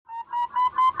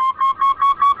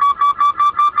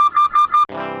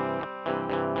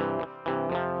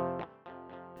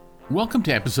Welcome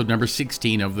to episode number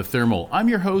 16 of The Thermal. I'm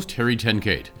your host, Harry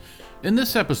Tenkate. In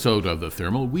this episode of The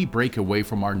Thermal, we break away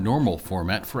from our normal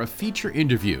format for a feature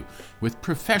interview with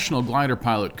professional glider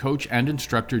pilot coach and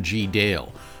instructor G.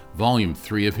 Dale. Volume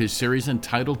 3 of his series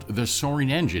entitled The Soaring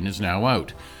Engine is now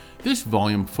out. This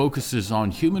volume focuses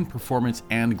on human performance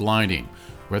and gliding.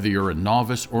 Whether you're a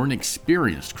novice or an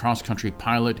experienced cross-country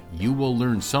pilot, you will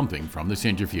learn something from this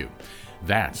interview.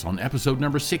 That's on episode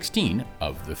number 16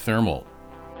 of The Thermal.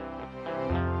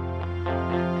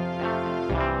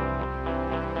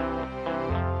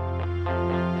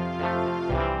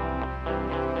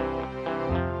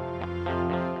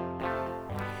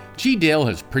 G. Dale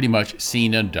has pretty much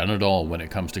seen and done it all when it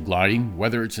comes to gliding.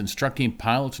 Whether it's instructing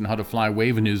pilots on how to fly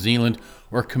wave in New Zealand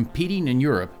or competing in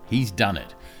Europe, he's done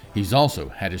it. He's also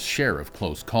had his share of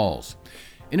close calls.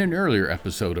 In an earlier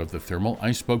episode of The Thermal,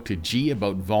 I spoke to G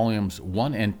about volumes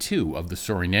 1 and 2 of The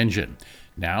Soaring Engine.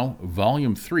 Now,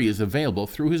 volume 3 is available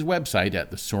through his website at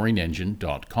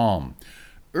thesoaringengine.com.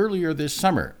 Earlier this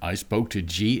summer, I spoke to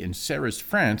G in Serres,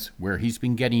 France, where he's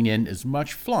been getting in as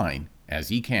much flying as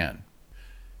he can.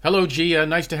 Hello, G.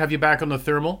 Nice to have you back on The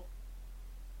Thermal.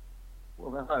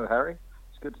 Well, hello, Harry.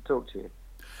 It's good to talk to you.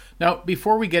 Now,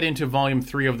 before we get into Volume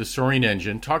 3 of The Soaring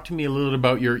Engine, talk to me a little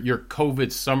about your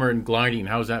COVID summer and gliding.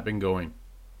 How's that been going?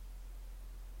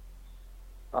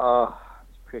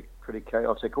 It's pretty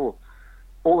chaotic. All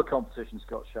the competitions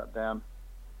got shut down.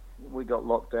 We got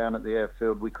locked down at the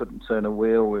airfield. We couldn't turn a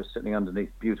wheel. We were sitting underneath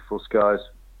beautiful skies.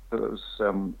 It was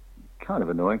kind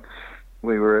of annoying.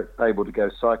 We were able to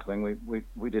go cycling.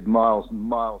 We did miles and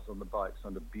miles on the bikes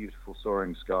under beautiful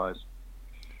soaring skies.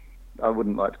 I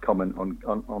wouldn't like to comment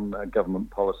on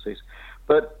government policies,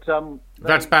 but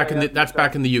that's back in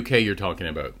the UK you're talking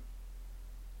about.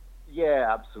 Yeah,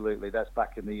 absolutely. That's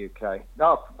back in the UK.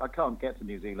 No, I can't get to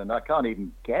New Zealand. I can't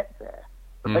even get there.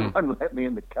 They won't let me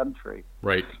in the country.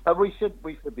 Right. We should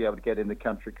be able to get in the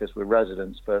country because we're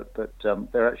residents, but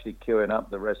they're actually queuing up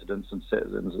the residents and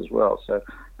citizens as well. So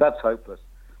that's hopeless.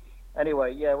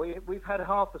 Anyway, yeah, we've had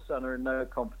half a summer and no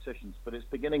competitions, but it's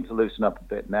beginning to loosen up a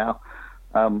bit now.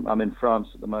 I'm in France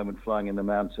at the moment, flying in the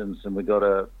mountains, and we got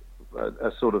a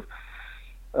sort of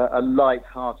a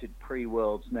light-hearted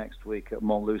pre-Worlds next week at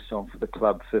Montluçon for the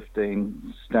Club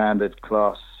 15 standard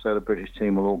class. So the British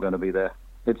team are all going to be there.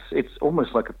 It's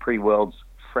almost like a pre-Worlds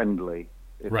friendly,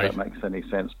 if right. That makes any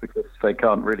sense, because they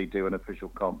can't really do an official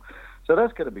comp. So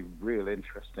that's going to be real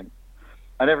interesting.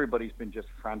 And everybody's been just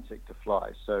frantic to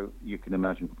fly, so you can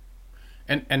imagine.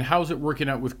 And how's it working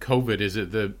out with COVID? Is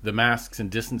it the masks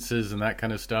and distances and that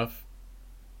kind of stuff?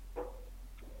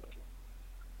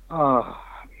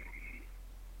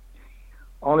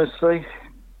 Honestly,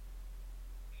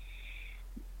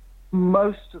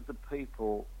 most of the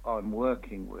people I'm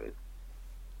working with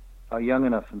are young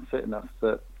enough and fit enough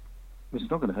that it's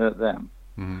not going to hurt them.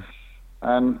 Mm-hmm.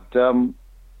 And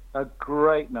a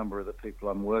great number of the people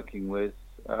I'm working with,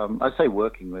 I say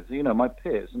working with, my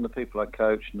peers and the people I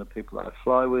coach and the people I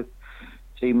fly with,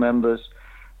 team members,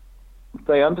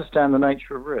 they understand the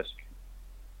nature of risk.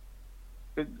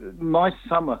 My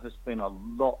summer has been a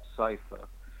lot safer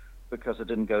because I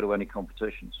didn't go to any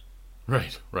competitions.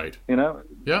 Right.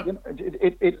 Yeah.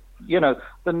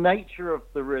 The nature of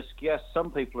the risk, yes,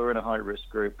 some people are in a high-risk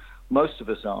group. Most of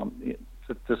us aren't.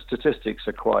 The statistics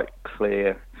are quite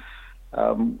clear.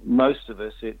 Most of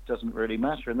us, it doesn't really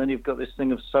matter. And then you've got this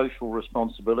thing of social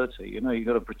responsibility. You've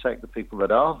got to protect the people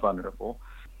that are vulnerable.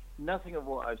 Nothing of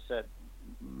what I've said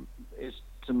is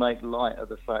to make light of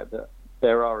the fact that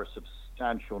there are a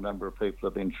substantial number of people who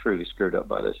have been truly screwed up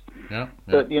by this. Yeah.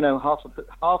 But, half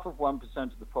of 1%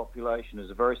 of the population is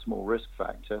a very small risk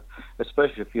factor,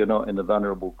 especially if you're not in the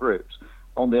vulnerable groups.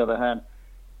 On the other hand,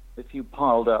 if you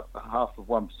piled up half of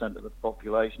 1% of the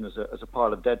population as a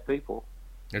pile of dead people,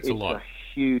 it's a lot. A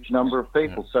huge number of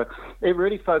people. Yeah. So it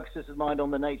really focuses the mind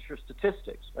on the nature of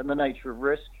statistics and the nature of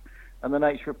risk and the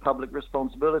nature of public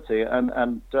responsibility.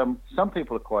 And some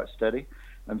people are quite steady,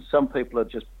 and some people are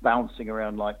just bouncing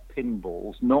around like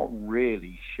pinballs, not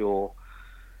really sure,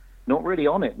 not really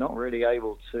on it, not really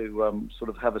able to sort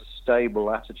of have a stable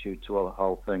attitude to the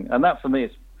whole thing. And that for me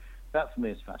is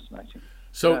fascinating.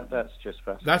 So that's just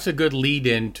fascinating. That's a good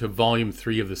lead-in to Volume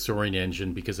 3 of The Soaring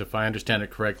Engine, because if I understand it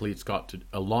correctly, it's got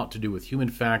a lot to do with human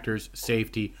factors,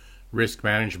 safety, risk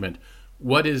management.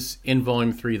 What is in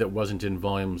Volume 3 that wasn't in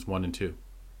Volumes 1 and 2?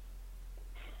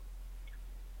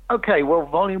 Okay, well,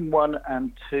 Volume 1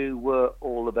 and 2 were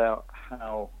all about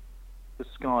how the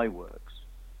sky works.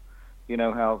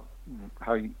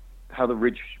 How the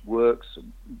ridge works,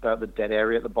 about the dead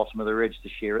area at the bottom of the ridge, the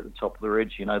shear at the top of the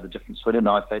ridge, the difference between a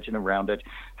knife edge and a round edge,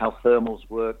 how thermals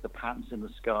work, the patterns in the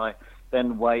sky,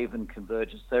 then wave and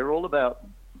convergence. They're all about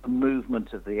the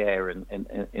movement of the air in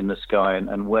the sky,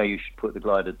 and where you should put the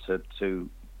glider to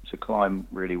climb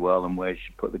really well, and where you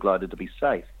should put the glider to be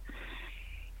safe.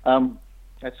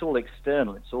 It's all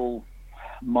external. It's all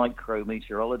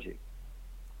micrometeorology.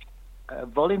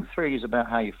 Volume 3 is about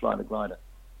how you fly the glider.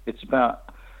 It's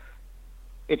about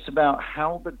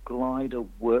how the glider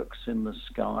works in the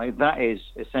sky. That is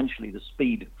essentially the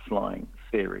speed flying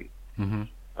theory,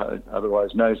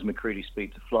 otherwise known as McCready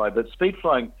speed to fly. But speed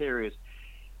flying theory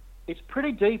it's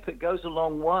pretty deep. It goes a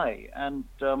long way, and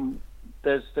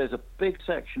there's a big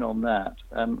section on that,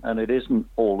 and it isn't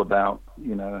all about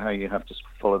how you have to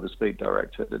follow the speed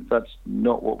director. That's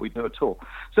not what we do at all.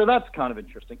 So that's kind of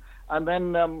interesting. And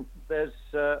then there's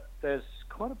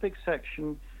quite a big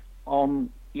section on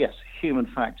human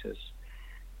factors,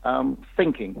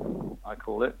 thinking, I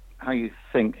call it, how you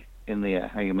think in the air,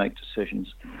 how you make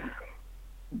decisions.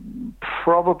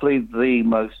 Probably the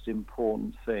most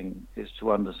important thing is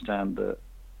to understand that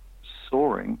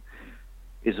soaring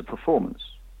is a performance,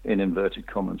 in inverted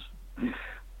commas.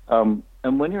 And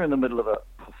when you're in the middle of a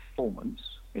performance,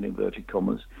 in inverted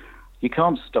commas, you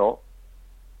can't stop,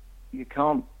 you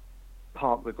can't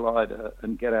park the glider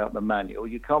and get out the manual,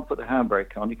 you can't put the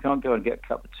handbrake on, you can't go and get a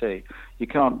cup of tea, you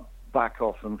can't back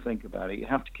off and think about it, you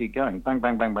have to keep going, bang,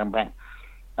 bang, bang, bang, bang.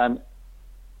 And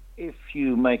if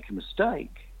you make a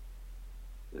mistake,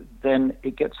 then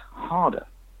it gets harder.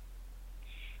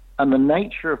 And the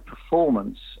nature of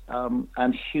performance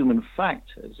and human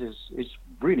factors is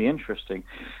really interesting.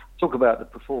 Talk about the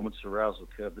performance arousal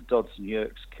curve, the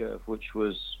Dodson-Yerkes curve, which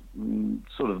was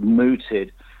sort of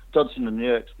mooted. Dodson and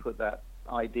Yerkes put that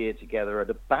idea together at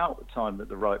about the time that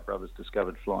the Wright brothers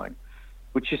discovered flying,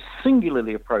 which is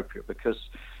singularly appropriate because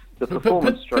the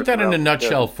performance... Put that in a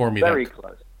nutshell for me. Very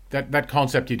close. That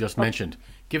concept you just mentioned.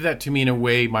 Give that to me in a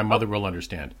way my mother will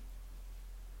understand.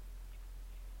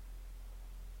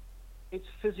 It's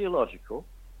physiological.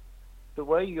 The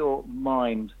way your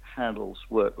mind handles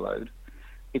workload,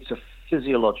 it's a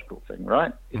physiological thing,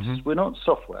 right? We're not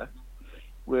software.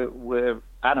 We're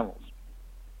animals.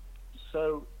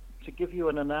 So to give you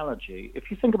an analogy,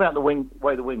 if you think about the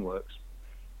way the wing works,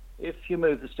 if you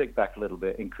move the stick back a little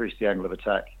bit, increase the angle of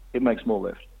attack, it makes more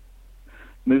lift.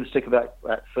 Move the stick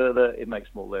back further, it makes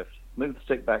more lift. Move the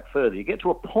stick back further. You get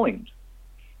to a point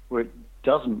where it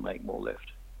doesn't make more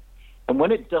lift. And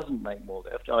when it doesn't make more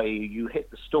lift, i.e. you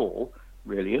hit the stall,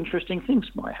 really interesting things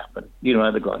might happen.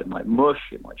 The glider might mush,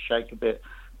 it might shake a bit,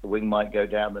 the wing might go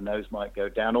down, the nose might go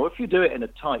down, or if you do it in a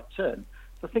tight turn,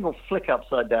 the thing will flick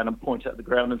upside down and point at the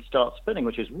ground and start spinning,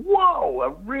 which is, whoa, a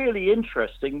really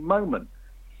interesting moment.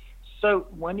 So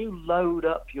when you load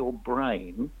up your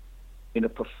brain in a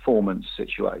performance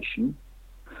situation,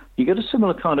 you get a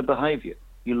similar kind of behavior.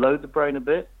 You load the brain a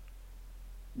bit,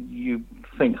 you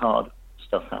think hard,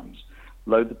 stuff happens.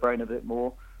 Load the brain a bit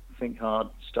more, think hard,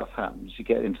 stuff happens. You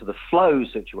get into the flow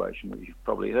situation, which you've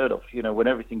probably heard of, when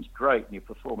everything's great and you're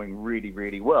performing really,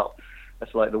 really well.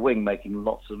 That's like the wing making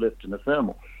lots of lift in a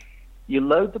thermal. You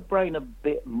load the brain a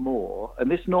bit more, and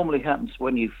this normally happens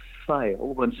when you fail,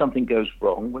 when something goes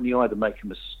wrong, when you either make a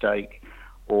mistake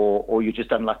or you're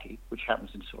just unlucky, which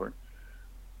happens in soaring.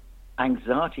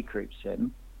 Anxiety creeps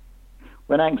in.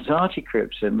 When anxiety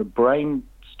creeps in, the brain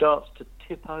starts to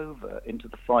tip over into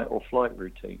the fight or flight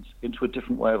routines, into a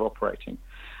different way of operating.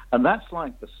 And that's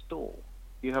like the stall.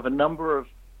 You have a number of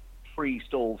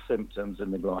pre-stall symptoms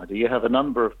in the glider. You have a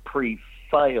number of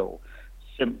pre-fail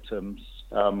symptoms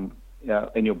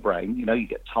in your brain. You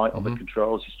get tight on the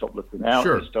controls, you stop looking out,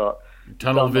 you start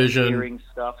tunnel vision, hearing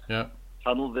stuff,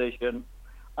 tunnel vision.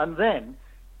 And then,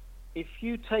 if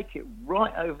you take it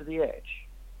right over the edge,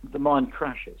 the mind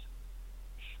crashes.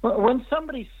 When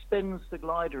somebody spins the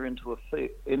glider into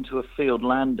a field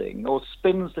landing, or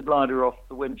spins the glider off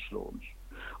the winch launch,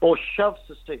 or shoves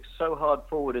the stick so hard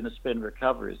forward in a spin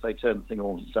recovery as they turn the thing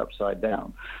almost upside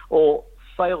down, or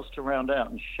fails to round out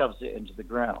and shoves it into the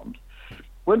ground,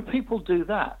 when people do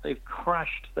that, they've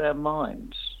crashed their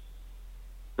minds.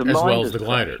 As well as the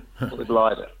glider. The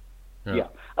glider. Yeah.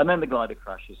 And then the glider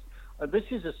crashes. This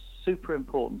is a super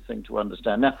important thing to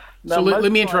understand. Now so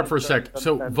let me interrupt for a sec.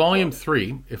 So volume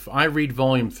 3, if I read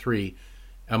volume 3,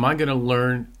 am I going to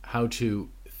learn how to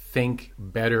think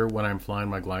better when I'm flying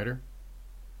my glider?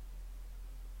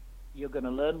 You're going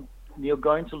to learn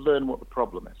what the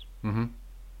problem is.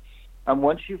 And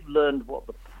once you've learned what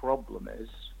the problem is,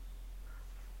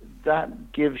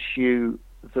 that gives you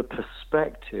the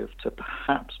perspective to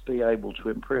perhaps be able to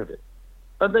improve it.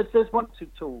 And there's one or two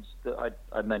tools that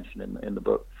I mention in the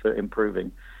book for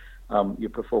improving your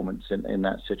performance in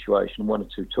that situation, one or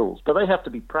two tools. But they have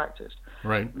to be practiced.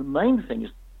 Right. The main thing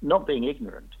is not being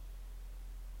ignorant.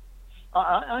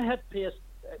 I had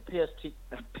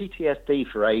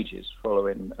PTSD for ages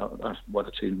following one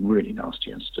or two really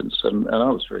nasty incidents, and I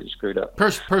was really screwed up.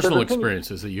 Personal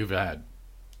experiences that you've had.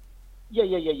 Yeah,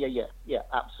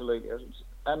 absolutely.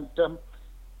 And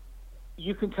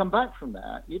you can come back from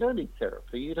that. You don't need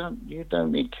therapy. You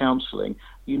don't need counselling.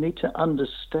 You need to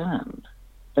understand.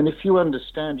 And if you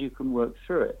understand, you can work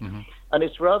through it. Mm-hmm. And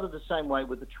it's rather the same way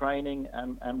with the training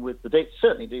and with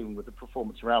certainly dealing with the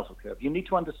performance arousal curve. You need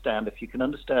to understand. If you can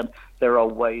understand, there are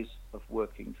ways of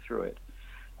working through it.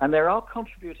 And there are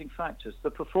contributing factors. The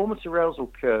performance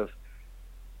arousal curve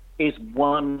is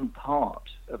one part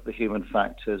of the human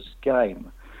factors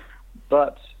game,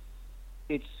 but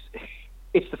it's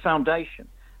the foundation.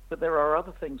 But there are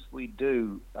other things we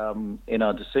do in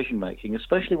our decision making,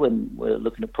 especially when we're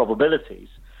looking at probabilities.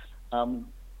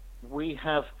 We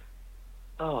have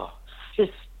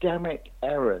systemic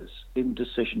errors in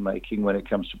decision making when it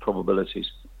comes to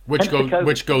probabilities,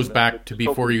 which goes back to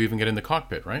before you even get in the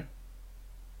cockpit, right?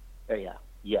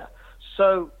 Yeah.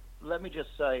 So let me just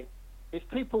say, if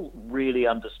people really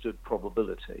understood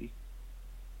probability,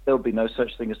 there would be no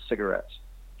such thing as cigarettes.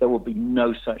 There would be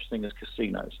no such thing as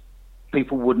casinos.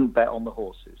 People wouldn't bet on the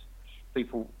horses.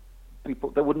 People,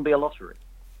 there wouldn't be a lottery.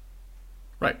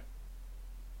 Right.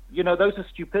 You know, those are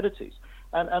stupidities,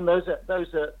 and those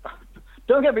are.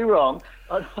 Don't get me wrong.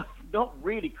 I'm not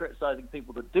really criticizing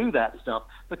people that do that stuff,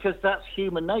 because that's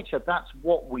human nature. That's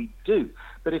what we do.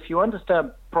 But if you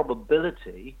understand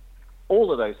probability,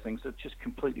 all of those things are just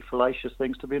completely fallacious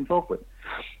things to be involved with.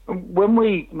 When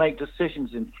we make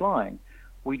decisions in flying,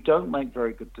 we don't make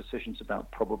very good decisions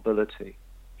about probability.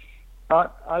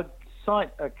 I'd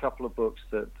cite a couple of books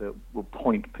that will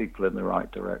point people in the right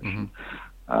direction.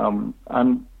 Mm-hmm.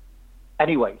 And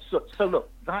anyway, so look,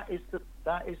 that is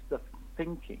the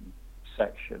thinking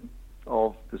section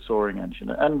of the Soaring Engine,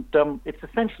 and it's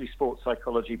essentially sports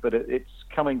psychology, but it's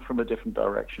coming from a different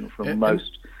direction from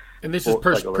most. And this is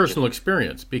personal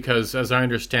experience, because as I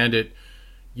understand it,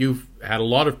 you've had a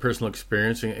lot of personal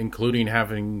experience, including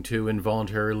having to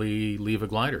involuntarily leave a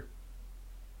glider.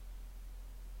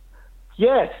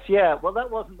 Yes, yeah. Well,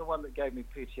 that wasn't the one that gave me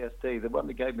PTSD. The one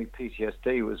that gave me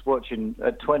PTSD was watching,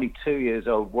 at 22 years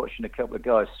old, watching a couple of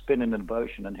guys spin in an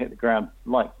ocean and hit the ground,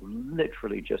 like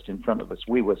literally just in front of us.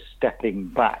 We were stepping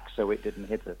back so it didn't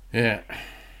hit us. Yeah.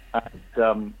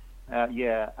 And,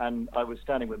 and I was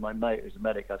standing with my mate who's a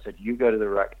medic. I said, you go to the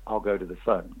rack, I'll go to the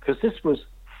phone. Because this was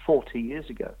 40 years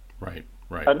ago. Right.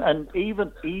 And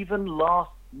even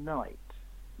last night,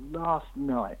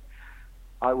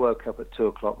 I woke up at 2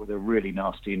 o'clock with a really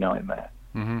nasty nightmare.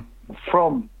 Mm-hmm.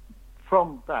 From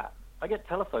that, I get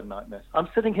telephone nightmares. I'm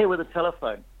sitting here with a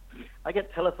telephone. I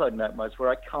get telephone nightmares where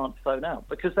I can't phone out,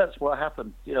 because that's what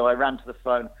happened. You know, I ran to the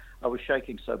phone. I was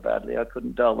shaking so badly I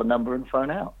couldn't dial the number and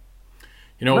phone out.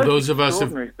 You know, those of us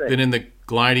have been in the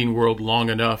gliding world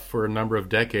long enough for a number of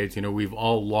decades. You know, we've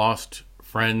all lost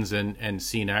friends and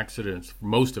seen accidents.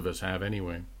 Most of us have,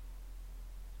 anyway.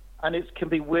 And it can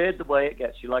be weird the way it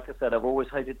gets you. Like I said, I've always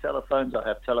hated telephones. I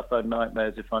have telephone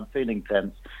nightmares. If I'm feeling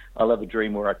tense, I'll have a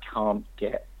dream where I can't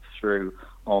get through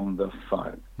on the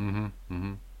phone. Mm-hmm,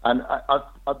 mm-hmm. And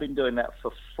I've been doing that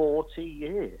for 40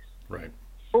 years. Right.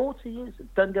 40 years.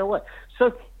 It doesn't go away.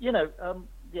 So, you know,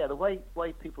 the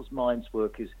way people's minds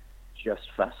work is just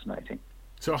fascinating.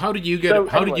 So how did you get?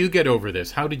 How did you get over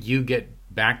this? How did you get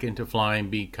back into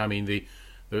flying, becoming the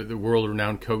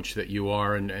world-renowned coach that you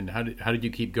are, and how did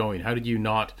you keep going? How did you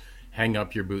not hang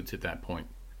up your boots at that point?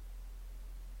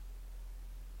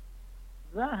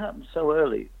 That happened so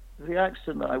early. The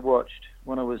accident that I watched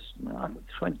when I was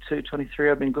 22,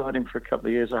 23, I've been gliding for a couple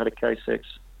of years. I had a K6.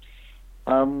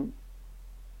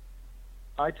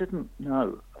 I didn't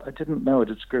know. It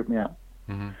had screwed me out.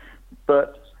 Mm-hmm.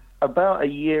 But about a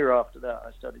year after that,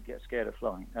 I started to get scared of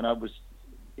flying. And I was,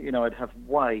 I'd have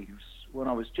waves when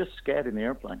I was just scared in the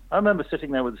airplane. I remember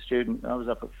sitting there with a student. I was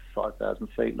up at 5,000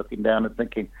 feet looking down and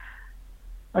thinking,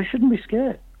 I shouldn't be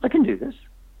scared. I can do this.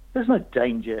 There's no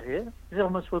danger here. I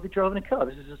might as well be driving a car.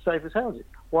 This is as safe as houses.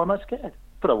 Why am I scared?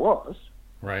 But I was.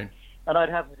 Right. And I'd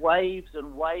have waves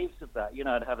and waves of that.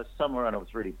 I'd have a summer and it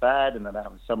was really bad, and then I'd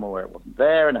have a summer where it wasn't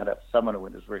there, and I'd have a summer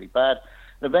when it was really bad.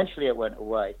 And eventually it went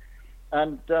away.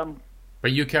 And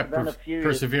but you kept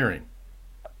persevering.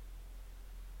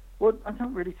 Well, I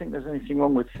don't really think there's anything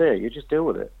wrong with fear. You just deal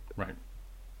with it. Right.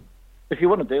 If you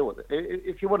want to deal with it.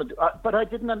 If you want to but I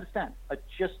didn't understand. I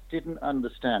just didn't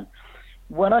understand.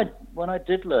 When I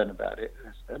did learn about it,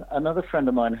 another friend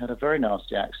of mine had a very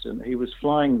nasty accident. He was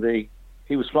flying the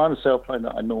sailplane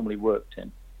that I normally worked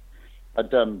in. I'd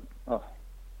done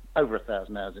over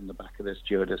 1,000 hours in the back of this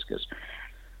Duodiscus.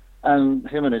 And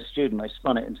him and his student, they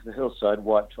spun it into the hillside,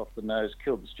 wiped off the nose,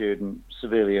 killed the student,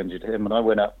 severely injured him, and I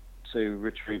went up to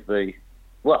retrieve retrieve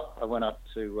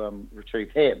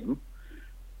him,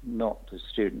 not the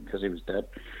student because he was dead.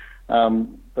 The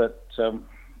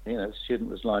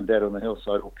student was lying dead on the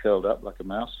hillside, all curled up like a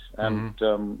mouse. And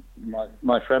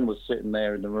my friend was sitting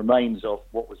there in the remains of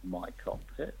what was my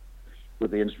cockpit,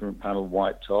 with the instrument panel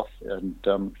wiped off, and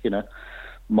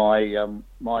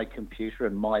my computer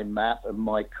and my map and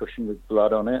my cushion with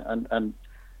blood on it, and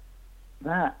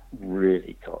that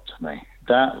really got to me.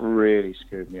 That really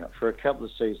screwed me up. For a couple of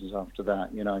seasons after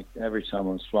that, every time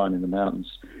I was flying in the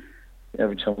mountains,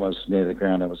 every time I was near the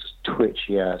ground, I was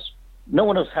twitchy ass. No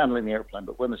one was handling the airplane,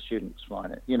 but when the student was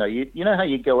flying it, you know how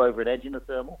you go over an edge in a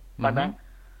thermal, bang, bang,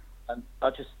 and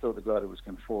I just thought the glider was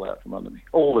going to fall out from under me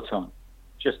all the time,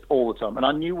 just all the time. And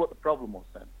I knew what the problem was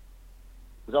then. I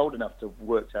was old enough to have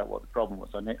worked out what the problem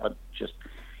was.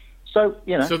 So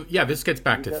this gets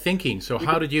back to thinking. So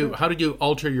how did you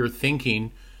alter your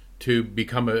thinking to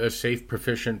become a safe,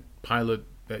 proficient pilot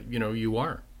that you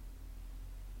are?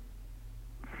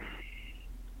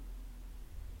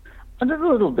 I did a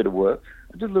little bit of work.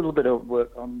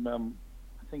 On, I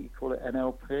think you call it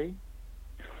NLP.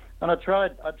 And I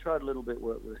tried a little bit of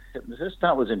work with a hypnotist.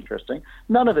 That was interesting.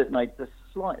 None of it made the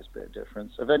slightest bit of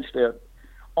difference. Eventually,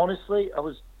 honestly, I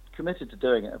was committed to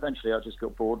doing it. Eventually, I just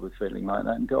got bored with feeling like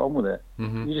that and got on with it.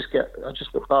 I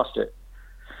just got past it.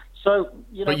 So,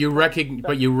 But you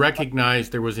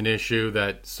recognized there was an issue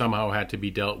that somehow had to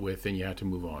be dealt with, and you had to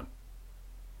move on.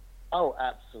 Oh,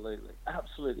 absolutely,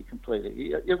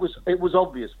 completely. It was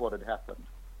obvious what had happened.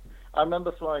 I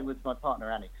remember flying with my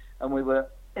partner Annie, and we were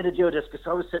in a geodesicus.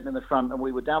 I was sitting in the front, and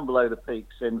we were down below the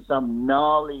peaks in some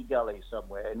gnarly gully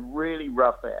somewhere in really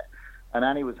rough air. And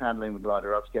Annie was handling the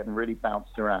glider. I was getting really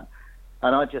bounced around,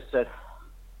 and I just said,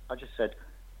 I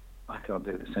can't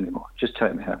do this anymore. Just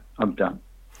take me home. I'm done.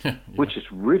 Yeah. Which is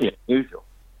really unusual.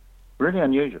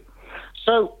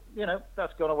 So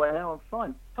that's gone away now. I'm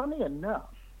fine. Funny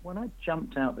enough, when I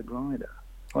jumped out the glider...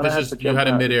 You had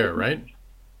a midair, right?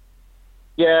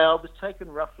 Yeah, I was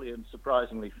taken roughly and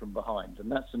surprisingly from behind,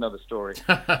 and that's another story.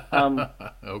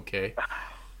 Okay. I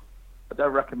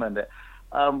don't recommend it.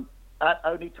 At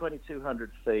only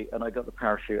 2,200 feet, and I got the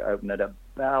parachute open at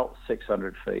about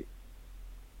 600 feet,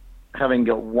 having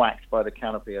got whacked by the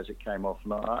canopy as it came off.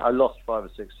 And I lost 5 or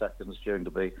 6 seconds during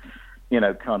the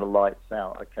kind of lights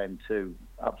out. I came to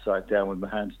upside down with my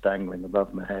hands dangling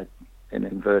above my head in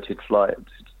inverted flight.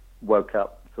 Just woke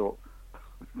up, thought,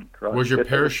 Christ, was your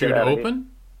parachute open?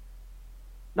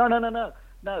 No. The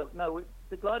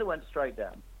glider went straight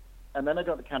down, and then I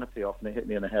got the canopy off, and it hit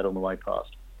me in the head on the way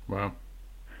past. Wow.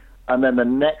 And then the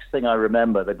next thing I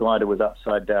remember, the glider was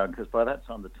upside down, because by that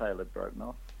time the tail had broken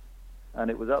off,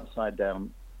 and it was upside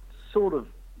down, sort of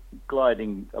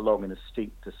gliding along in a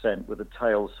steep descent with the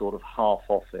tail sort of half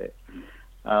off it.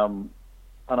 And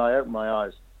I opened my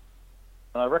eyes,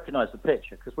 and I recognized the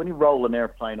picture, because when you roll an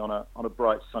airplane on a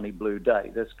bright sunny blue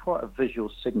day, there's quite a visual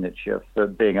signature for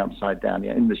being upside down,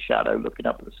 in the shadow, looking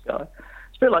up at the sky.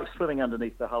 It's a bit like swimming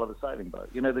underneath the hull of a sailing boat.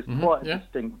 There's quite a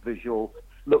distinct visual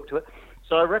look to it.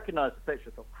 So I recognized the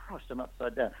picture. I thought, Christ, I'm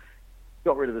upside down.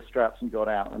 Got rid of the straps and got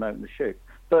out and opened the chute.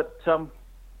 But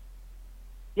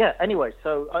anyway,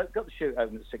 so I got the chute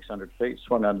open at 600 feet,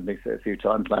 swung underneath it a few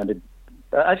times, landed.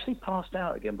 Actually passed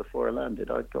out again before I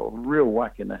landed. I got a real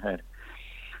whack in the head.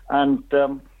 And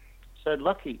so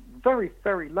lucky, very,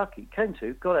 very lucky.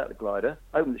 Got out the glider,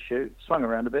 opened the chute, swung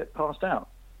around a bit, passed out.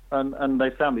 And they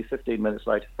found me 15 minutes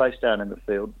later, face down in the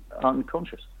field,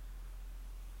 unconscious.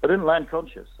 I didn't land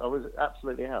conscious. I was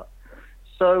absolutely out.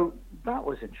 So that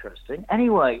was interesting.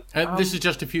 Anyway. This is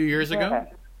just a few years ago?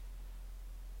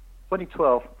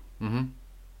 2012.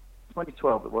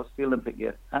 2012 it was, the Olympic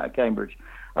year, out of Cambridge.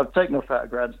 I've taken off out of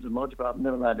Granson Lodge, but I've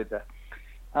never landed there.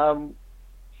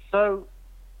 So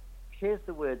here's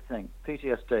the weird thing,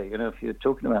 PTSD. If you're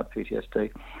talking about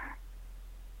PTSD,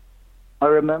 I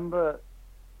remember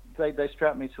they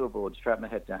strapped me to a board, strapped my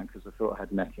head down because I thought I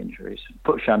had neck injuries,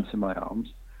 put shunts in my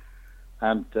arms,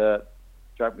 and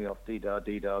dragged me off DDAR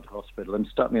to hospital and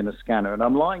stuck me in a scanner. And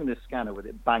I'm lying in this scanner with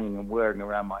it banging and whirring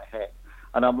around my head.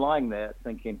 And I'm lying there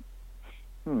thinking,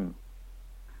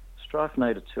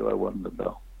 Strifenator 201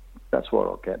 LaBelle. That's what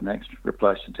I'll get next.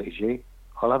 Replace the DG.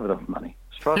 I'll have enough money.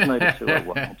 Strifenator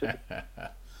 201. I'll do it.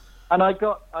 And I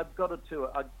got a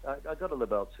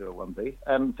LaBelle 201B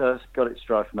and got it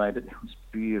strifenated. It was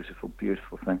a beautiful,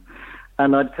 beautiful thing.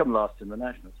 And I'd come last in the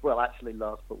Nationals. Well, actually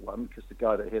last but one, because the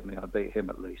guy that hit me, I beat him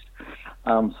at least.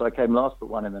 So I came last but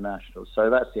one in the Nationals. So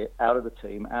that's it. Out of the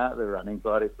team, out of the running,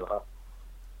 blah, blah, blah.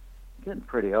 getting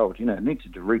pretty old,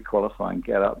 needed to re-qualify and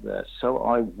get up there. So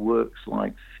I worked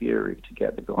like fury to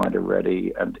get the glider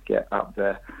ready and to get up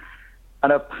there.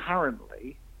 And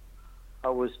apparently, I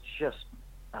was just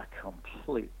a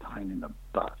complete pain in the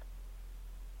butt.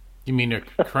 You mean a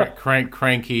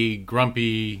cranky,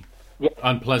 grumpy,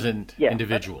 unpleasant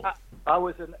individual? I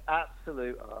was an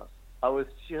absolute arse. I was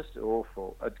just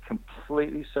awful.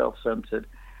 Completely self-centered.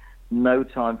 No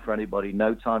time for anybody.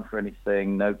 No time for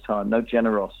anything. No time. No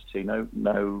generosity.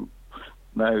 No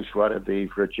joie de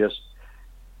vivre.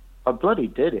 I bloody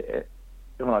did it.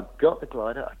 When I got the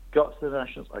glider, I got to the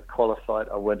nationals. I qualified.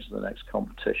 I went to the next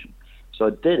competition. So I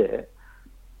did it.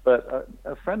 But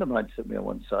a friend of mine took me on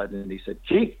one side and he said,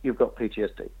 "Gee, you've got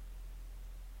PTSD.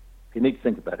 You need to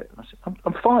think about it." And I said,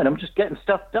 I'm fine. I'm just getting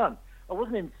stuff done. I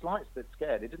wasn't in the slightest bit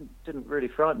scared. It didn't really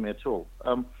frighten me at all.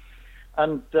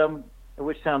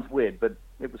 Which sounds weird, but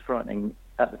it was frightening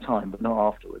at the time, but not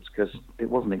afterwards, because it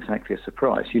wasn't exactly a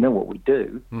surprise. You know what we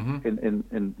do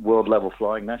in world level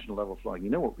flying, national level flying.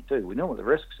 You know what we do. We know what the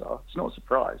risks are. It's not a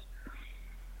surprise.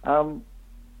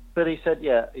 But he said,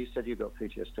 you've got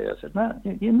PTSD. I said, no,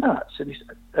 you're nuts.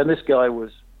 And this guy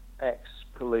was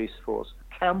ex-police force,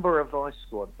 Canberra Vice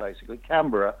Squad, basically.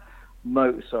 Canberra,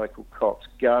 motorcycle cops,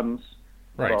 guns.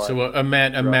 Right. So a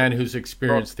man who's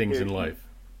experienced things in life.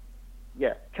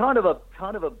 Yeah, kind of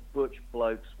a butch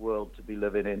bloke's world to be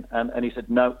living in. And he said,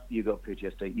 no, you got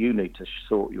PTSD. You need to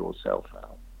sort yourself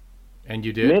out. And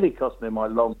you did? It nearly cost me my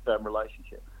long-term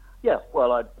relationship. Yeah,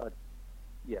 well, I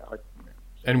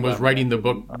And was writing the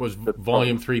book, was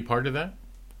volume 3 part of that?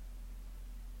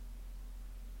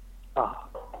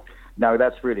 No,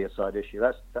 that's really a side issue.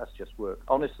 That's just work.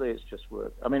 Honestly, it's just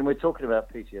work. I mean, we're talking about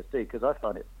PTSD because I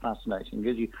find it fascinating.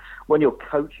 Because when you're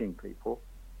coaching people,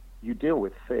 you deal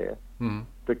with fear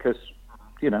because,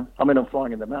 I'm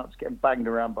flying in the mountains, getting banged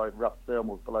around by rough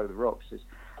thermals below the rocks.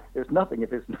 There's nothing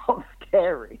if it's not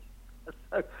scary.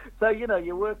 So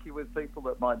you're working with people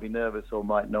that might be nervous or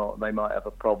might not. They might have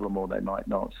a problem or they might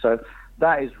not. So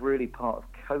that is really part of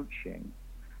coaching,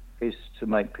 is to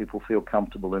make people feel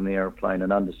comfortable in the airplane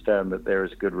and understand that there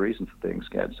is a good reason for being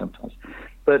scared sometimes.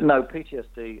 But no,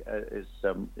 PTSD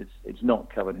it's not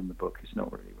covered in the book. It's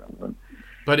not really relevant.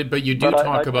 But you do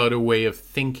talk about a way of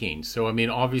thinking. So, I mean,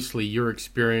 obviously your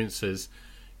experiences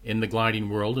in the gliding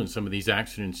world and some of these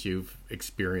accidents you've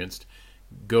experienced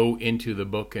go into the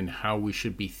book and how we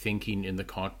should be thinking in the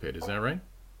cockpit. Is that right?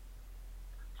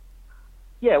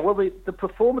 Yeah, well, the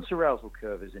performance arousal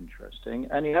curve is interesting,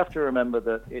 and you have to remember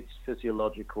that it's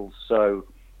physiological, so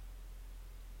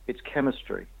it's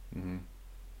chemistry. Mm-hmm.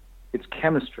 It's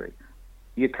chemistry.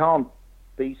 You can't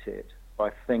beat it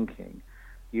by thinking.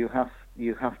 You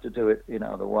have to do it in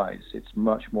other ways. It's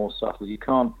much more subtle.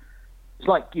 It's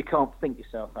like you can't think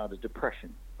yourself out of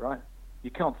depression, right?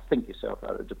 You can't think yourself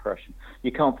out of depression.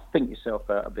 You can't think yourself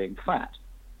out of being fat.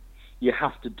 You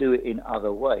have to do it in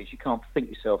other ways. You can't think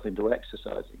yourself into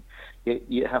exercising.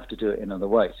 You have to do it in other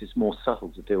ways. It's more subtle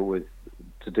to deal with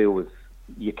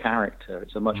your character.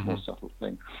 It's a much more subtle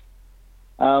thing.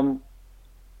 And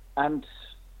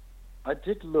I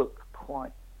did look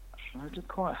quite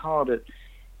hard at,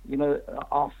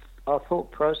 our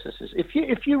thought processes.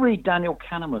 If you read Daniel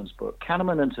Kahneman's book,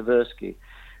 Kahneman and Tversky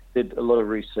did a lot of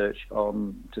research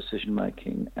on decision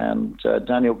making, and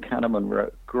Daniel Kahneman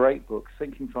wrote a great book,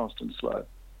 Thinking Fast and Slow,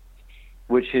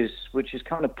 which is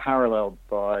kind of paralleled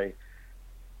by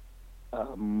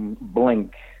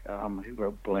Blink. Who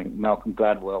wrote Blink? Malcolm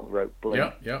Gladwell wrote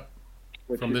Blink. Yeah.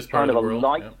 From this part of the world.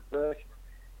 Light version.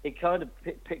 It kind of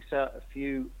picks out a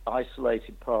few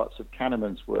isolated parts of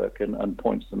Kahneman's work and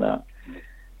points them out.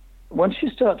 Once you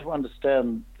start to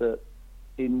understand that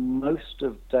in most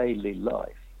of daily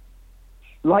life,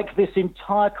 like this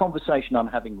entire conversation I'm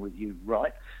having with you,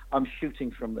 right? I'm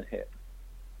shooting from the hip.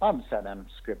 I haven't sat down and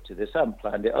scripted this. I haven't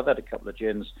planned it. I've had a couple of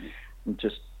gins and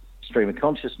just stream of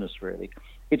consciousness, really.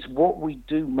 It's what we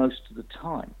do most of the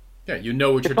time. Yeah, you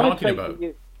know what you're talking about.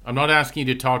 I'm not asking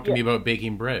you to talk to me about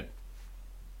baking bread.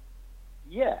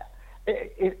 Yeah.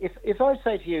 If I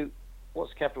say to you,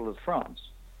 what's the capital of France?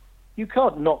 You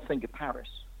can't not think of Paris,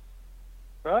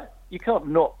 right? You can't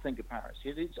not think of Paris.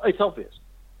 It's obvious.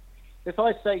 If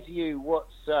I say to you,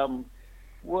 what's the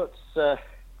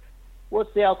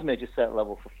altimeter set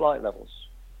level for flight levels?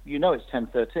 You know it's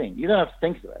 1013. You don't have to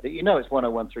think about it. You know it's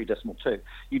 1013.2.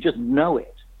 You just know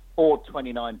it. Or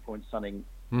 29 point something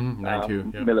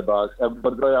millibars,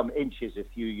 but inches if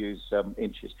you use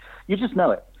inches. You just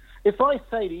know it. If I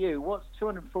say to you, what's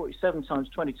 247 times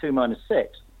 22 minus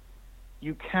 6?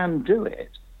 You can do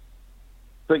it,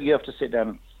 but you have to sit down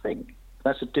and think.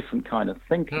 That's a different kind of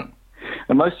thinking.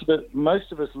 And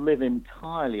most of us live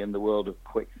entirely in the world of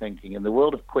quick thinking. And the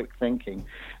world of quick thinking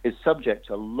is subject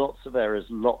to lots of errors,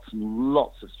 lots and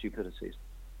lots of stupidities.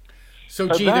 So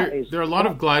G, there are a lot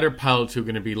of glider pilots who are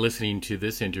going to be listening to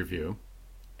this interview,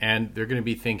 and they're going to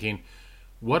be thinking,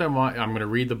 what am I? I'm going to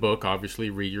read the book, obviously,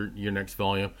 read your next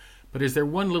volume. But is there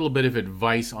one little bit of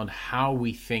advice on how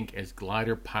we think as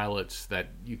glider pilots that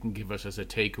you can give us as a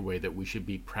takeaway that we should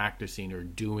be practicing or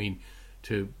doing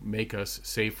to make us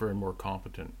safer and more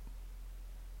competent?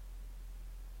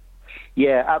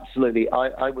 Yeah, absolutely.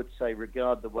 I would say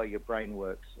regard the way your brain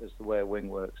works as the way a wing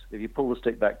works. If you pull the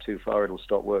stick back too far, it'll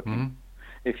stop working. Mm-hmm.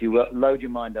 If you load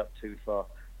your mind up too far,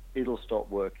 it'll stop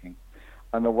working.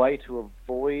 And the way to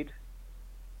avoid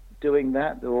doing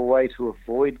that, or a way to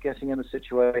avoid getting in a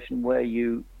situation where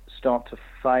you start to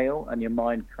fail and your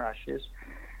mind crashes,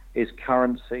 is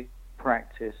currency,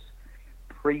 practice,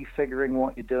 pre-figuring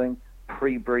what you're doing,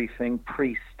 pre-briefing,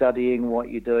 pre-studying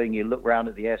what you're doing. You look around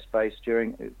at the airspace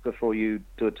before you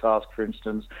do a task, for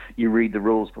instance. You read the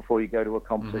rules before you go to a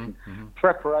competition. Mm-hmm.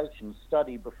 Preparation,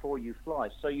 study before you fly.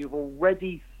 So you've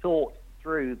already thought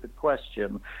through the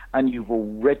question and you've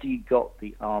already got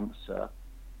the answer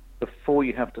before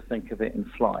you have to think of it in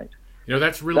flight. You know,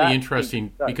 that's really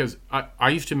interesting because I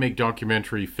used to make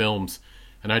documentary films,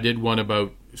 and I did one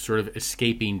about sort of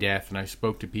escaping death, and I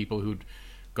spoke to people who'd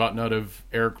gotten out of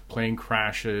airplane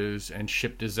crashes and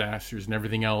ship disasters and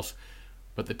everything else.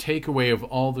 But the takeaway of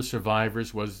all the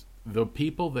survivors was the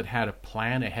people that had a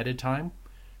plan ahead of time,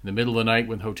 in the middle of the night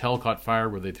when the hotel caught fire,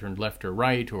 where they turned left or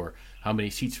right, or how many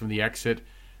seats from the exit.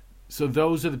 So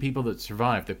those are the people that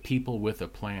survived, the people with a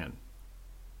plan.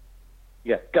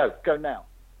 Yeah, go now.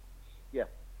 Yeah,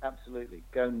 absolutely,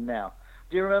 go now.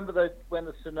 Do you remember when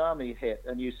the tsunami hit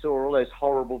and you saw all those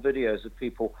horrible videos of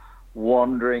people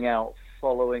wandering out,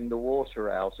 following the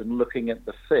water out and looking at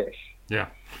the fish? Yeah.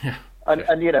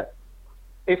 And you know,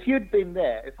 if I'd been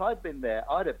there,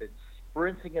 I'd have been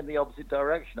sprinting in the opposite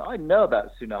direction. I know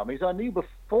about tsunamis. I knew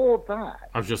before that.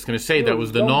 I was just going to say that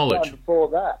was the knowledge. Before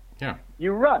that. Yeah.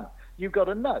 You run. You've got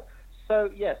to know.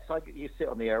 So, yes, you sit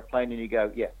on the airplane and you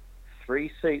go,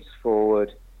 3 seats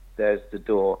forward, there's the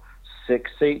door. 6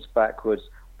 seats backwards,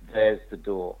 there's the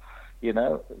door. You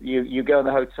know, you go in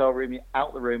the hotel room, you're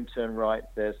out the room, turn right,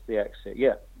 there's the exit.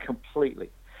 Yeah, completely.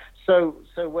 So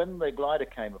when the glider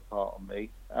came apart on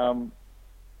me,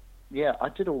 I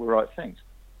did all the right things.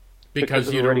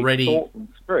 Because you'd already thought them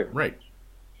through. Right.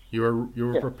 You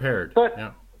were prepared.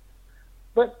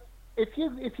 But if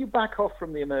you back off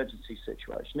from the emergency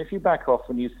situation, if you back off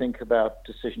and you think about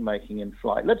decision making in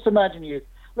flight, let's imagine you're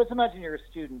a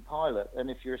student pilot,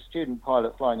 and if you're a student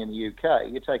pilot flying in the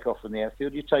UK, you take off from the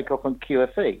airfield, you take off on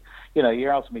QFE. You know,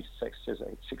 your altimeter is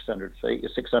 600 feet.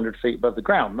 You're 600 feet above the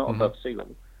ground, not above sea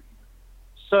level.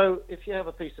 So if you have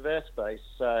a piece of airspace,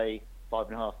 say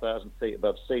 5,500 feet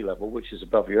above sea level, which is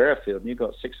above your airfield, and you've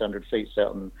got 600 feet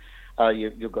out, and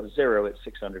you've got 0 at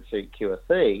 600 feet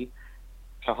QFE,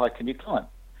 how high can you climb?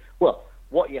 Well,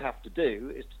 what you have to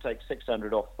do is to take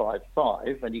 600 off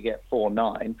 5.5 and you get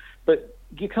 4.9, but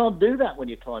you can't do that when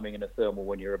you're climbing in a thermal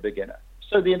when you're a beginner.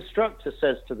 So the instructor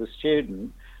says to the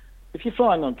student, if you're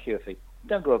flying on QFE,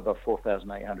 don't go above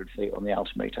 4,800 feet on the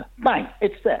altimeter. Bang,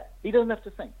 it's there. He doesn't have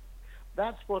to think.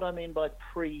 That's what I mean by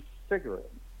pre-figuring,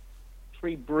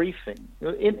 pre-briefing.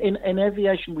 In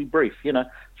aviation, we brief,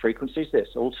 frequencies this,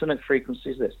 alternate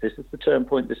frequencies this is the turn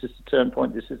point, this is the turn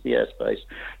point, this is the airspace.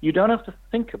 You don't have to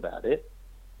think about it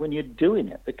when you're doing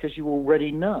it because you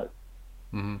already know.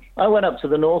 Mm-hmm. I went up to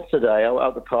the north today,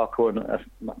 up the Vercors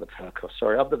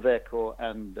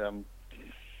and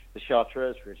the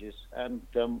Chartreuse ridges. And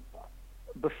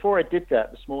before I did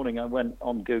that this morning, I went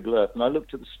on Google Earth and I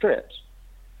looked at the strips,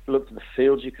 looked at the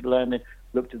fields you could land in,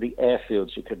 looked at the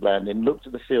airfields you could land in, looked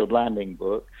at the field landing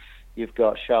book. You've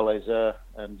got Chalais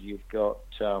and you've got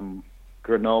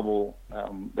Grenoble.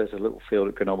 There's a little field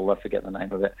at Grenoble, I forget the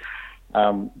name of it.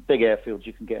 Big airfields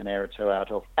you can get an aerotow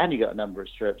out of, and you got a number of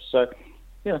strips. So,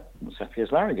 I'm as happy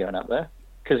as Larry going up there.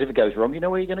 Because if it goes wrong, you know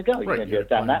where you're going to go. You're going to go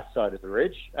down that side of the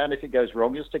ridge, and if it goes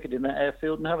wrong, you'll stick it in that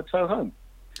airfield and have a tow home.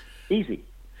 Easy.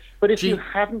 But if you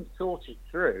hadn't thought it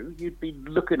through, you'd be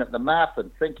looking at the map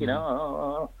and thinking,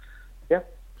 yeah.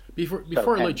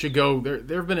 Before I let you go,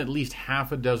 there have been at least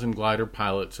half a dozen glider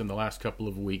pilots in the last couple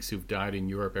of weeks who've died in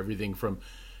Europe, everything from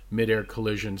mid-air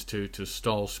collisions to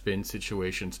stall spin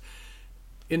situations.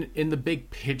 In the big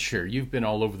picture, you've been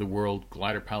all over the world,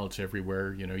 glider pilots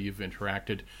everywhere, you've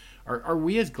interacted. Are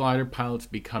we as glider pilots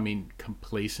becoming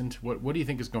complacent? What do you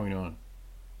think is going on?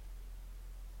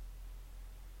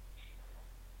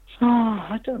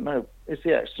 I don't know. Is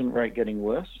the accident rate getting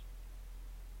worse?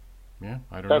 Yeah,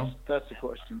 I don't know. That's the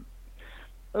question.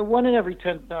 One in every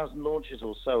 10,000 launches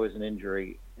or so is an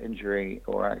injury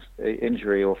or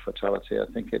fatality. I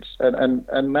think it's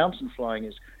and mountain flying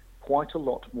is quite a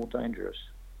lot more dangerous.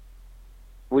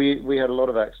 We had a lot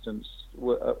of accidents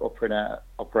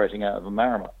operating out of a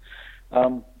Mariner.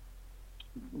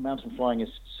 Mountain flying is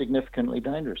significantly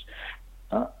dangerous.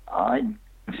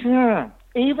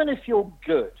 Even if you're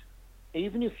good,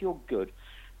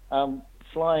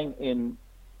 flying in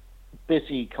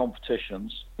busy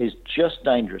competitions is just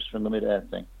dangerous from the mid-air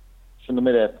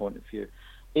point of view.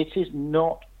 It is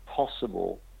not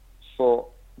possible for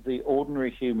the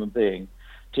ordinary human being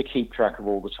to keep track of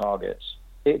all the targets.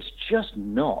 It's just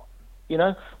not.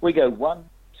 We go 1,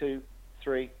 2,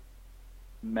 3,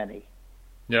 many.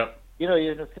 Yep. You're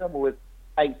in a film with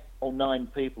 8 or 9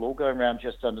 people all going around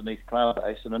just underneath cloud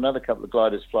base, and another couple of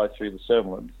gliders fly through the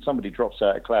thermal, and somebody drops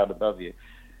out a cloud above you.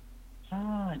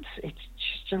 It's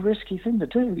just a risky thing to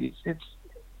do. It's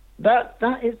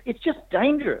just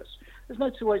dangerous. There's no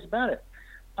two ways about it.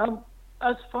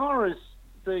 As far as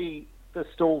the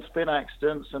stall spin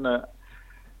accidents, and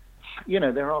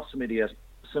there are some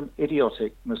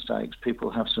idiotic mistakes.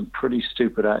 People have some pretty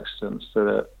stupid accidents that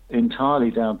are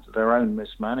entirely down to their own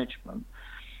mismanagement.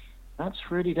 That's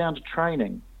really down to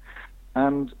training,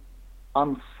 and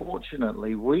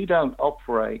unfortunately, we don't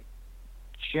operate.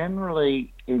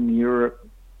 Generally, in Europe,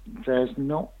 there's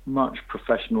not much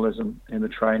professionalism in the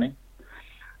training.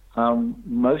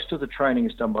 Most of the training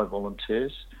is done by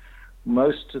volunteers.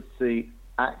 Most of the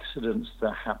accidents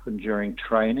that happen during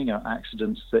training are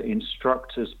accidents that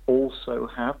instructors also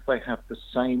have. They have the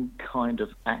same kind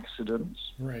of accidents.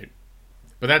 Right.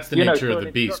 But that's the nature of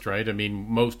the beast, right? I mean,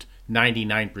 most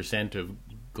 99% of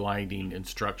gliding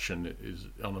instruction is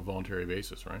on a voluntary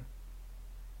basis, right?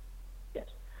 Yes.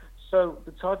 So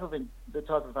the type of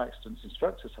accidents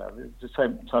instructors have is the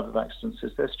same type of accidents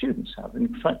as their students have.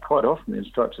 In fact, quite often the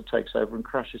instructor takes over and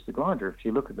crashes the glider. If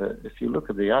you look at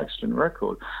the accident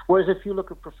record, whereas if you look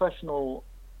at professional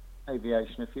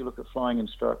aviation, if you look at flying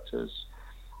instructors,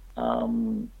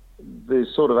 the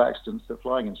sort of accidents that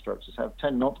flying instructors have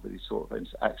tend not to be the sort of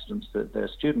accidents that their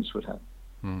students would have.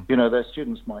 Their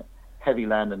students might heavy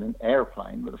land in an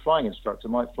airplane, but a flying instructor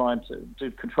might do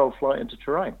controlled flight into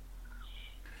terrain,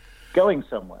 going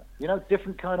somewhere.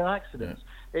 Different kind of accidents.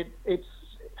 Yeah.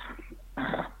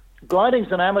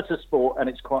 Gliding's an amateur sport, and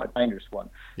it's quite a dangerous one.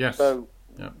 Yes. So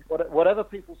whatever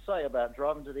people say about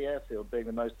driving to the airfield being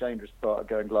the most dangerous part of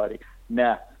going gliding,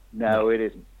 no, it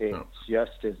isn't. It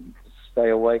just isn't. Stay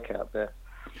awake out there.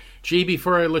 Gee,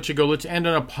 before I let you go, let's end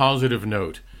on a positive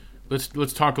note.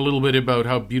 Let's talk a little bit about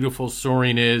how beautiful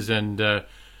soaring is, and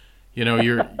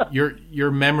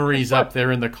your memories up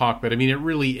there in the cockpit. I mean, it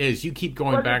really is. You keep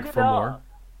going back for more.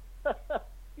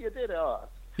 You did ask.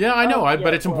 Yeah, I know.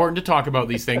 But it's important to talk about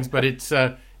these things. But it's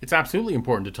absolutely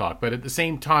important to talk. But at the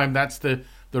same time, that's the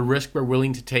risk we're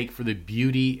willing to take for the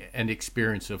beauty and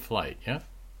experience of flight. Yeah.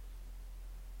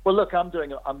 Well, look, I'm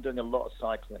doing a lot of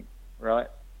cycling. Right,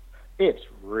 it's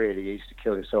really easy to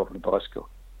kill yourself on a bicycle.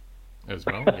 As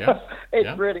well, yeah.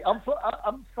 Really. I'm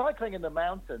cycling in the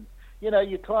mountains.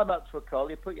 You climb up to a col,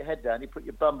 you put your head down, you put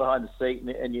your bum behind the seat,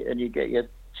 and you get your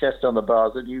chest on the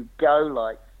bars, and you go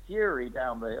like fury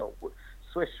down the hill,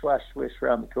 swish, swash, swish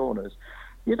around the corners.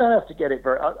 You don't have to get it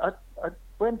very. I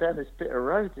went down this bit of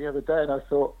road the other day, and I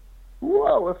thought,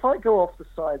 whoa! If I go off the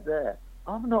side there,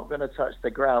 I'm not going to touch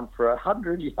the ground for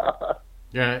 100 yards.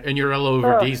 Yeah, and your L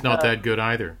over D is not that good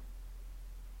either.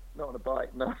 Not on a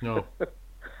bike, no. No.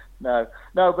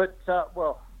 no. But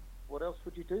what else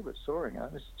would you do but soaring?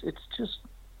 It's just.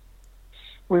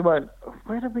 Where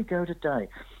did we go today?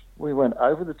 We went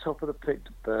over the top of the Pic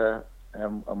de Berre,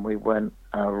 and we went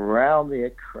around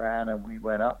the Écran, and we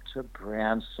went up to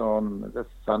Briançon, the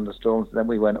thunderstorms, and then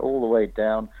we went all the way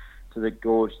down to the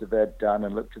Gorge de Verdun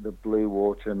and looked at the blue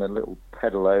water and the little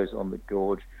pedalos on the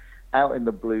gorge. Out in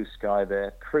the blue sky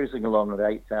there, cruising along at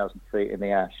 8,000 feet in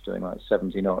the ash, doing like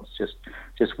 70 knots, just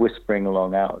whispering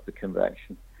along out of the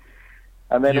convection.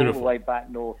 And then all the way back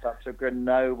north up to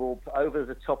Grenoble, over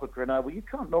the top of Grenoble. You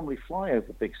can't normally fly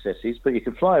over big cities, but you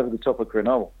can fly over the top of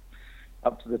Grenoble,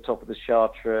 up to the top of the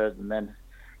Chartres, and then,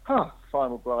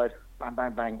 final glide, bang,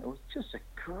 bang, bang. It was just a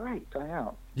great day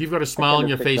out. You've got a smile on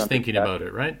your face thinking about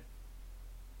it, right?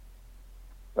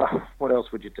 What else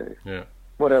would you do? Yeah.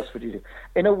 What else would you do?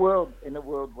 In a world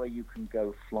where you can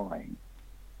go flying,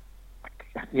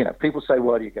 people say,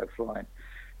 why do you go flying?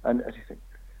 And you think,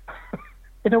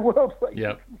 in a world where you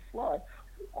can fly,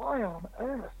 why on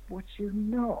earth would you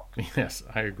not? Yes,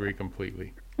 I agree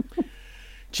completely.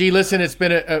 Gee, listen, it's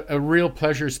been a real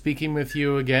pleasure speaking with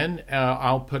you again.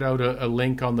 I'll put out a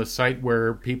link on the site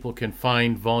where people can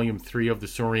find Volume 3 of The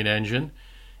Soaring Engine.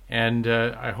 And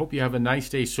I hope you have a nice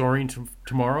day soaring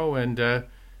tomorrow. And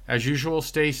as usual,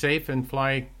 stay safe and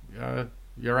fly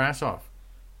your ass off.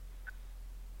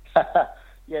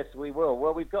 Yes, we will.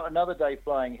 Well, we've got another day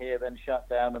flying here, then shut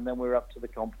down, and then we're up to the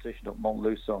competition at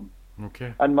Montluçon.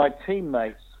 Okay. And my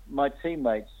teammates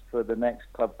for the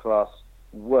next club class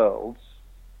Worlds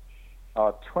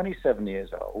are 27 years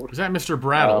old. Is that Mr.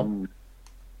 Brattle?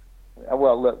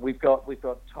 Well, look, we've got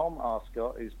Tom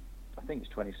Arscott, who's I think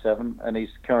he's 27, and he's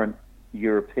current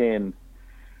European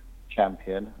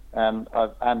champion and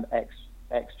ex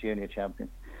junior champion.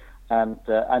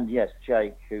 And yes,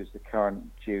 Jake, who's the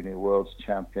current junior world's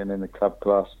champion in the club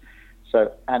class.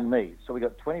 So, and me. So we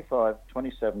got 25,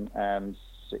 27, and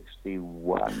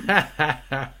 61.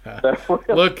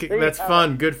 Look, that's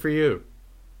fun. Good for you.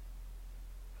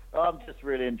 I'm just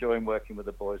really enjoying working with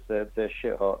the boys. They're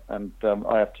shit hot, and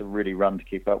I have to really run to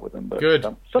keep up with them. But, good.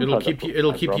 It'll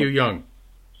keep you young.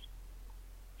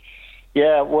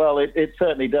 Yeah, well, it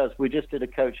certainly does. We just did a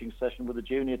coaching session with the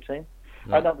junior team.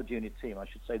 Not the junior team, I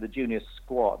should say, the junior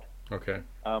squad. Okay.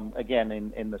 Again,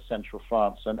 in the central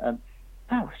France, and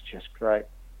that was just great.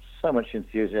 So much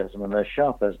enthusiasm, and they're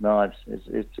sharp as knives.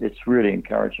 It's really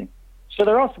encouraging. So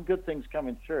there are some good things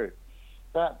coming through.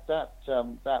 That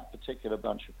particular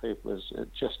bunch of people is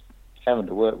just heaven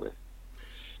to work with.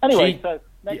 Anyway, so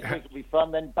next week will be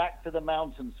fun. Then back to the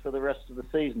mountains for the rest of the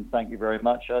season. Thank you very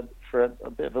much for a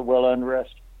bit of a well-earned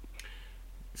rest.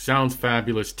 Sounds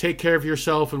fabulous. Take care of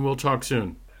yourself, and we'll talk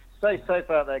soon. Stay safe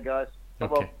out there, guys.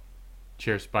 Okay. Bye-bye.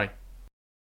 Cheers. Bye.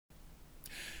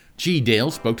 G.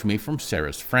 Dale spoke to me from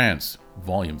Serres, France.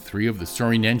 Volume 3 of The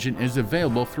Soaring Engine is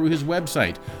available through his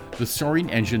website,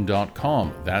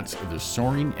 thesoaringengine.com. That's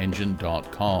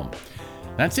thesoaringengine.com.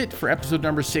 That's it for episode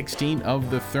number 16 of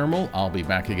The Thermal. I'll be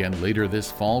back again later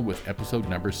this fall with episode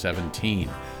number 17.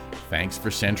 Thanks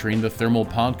for centering the Thermal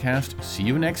podcast. See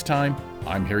you next time.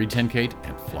 I'm Harry Tenkate,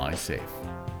 and fly safe.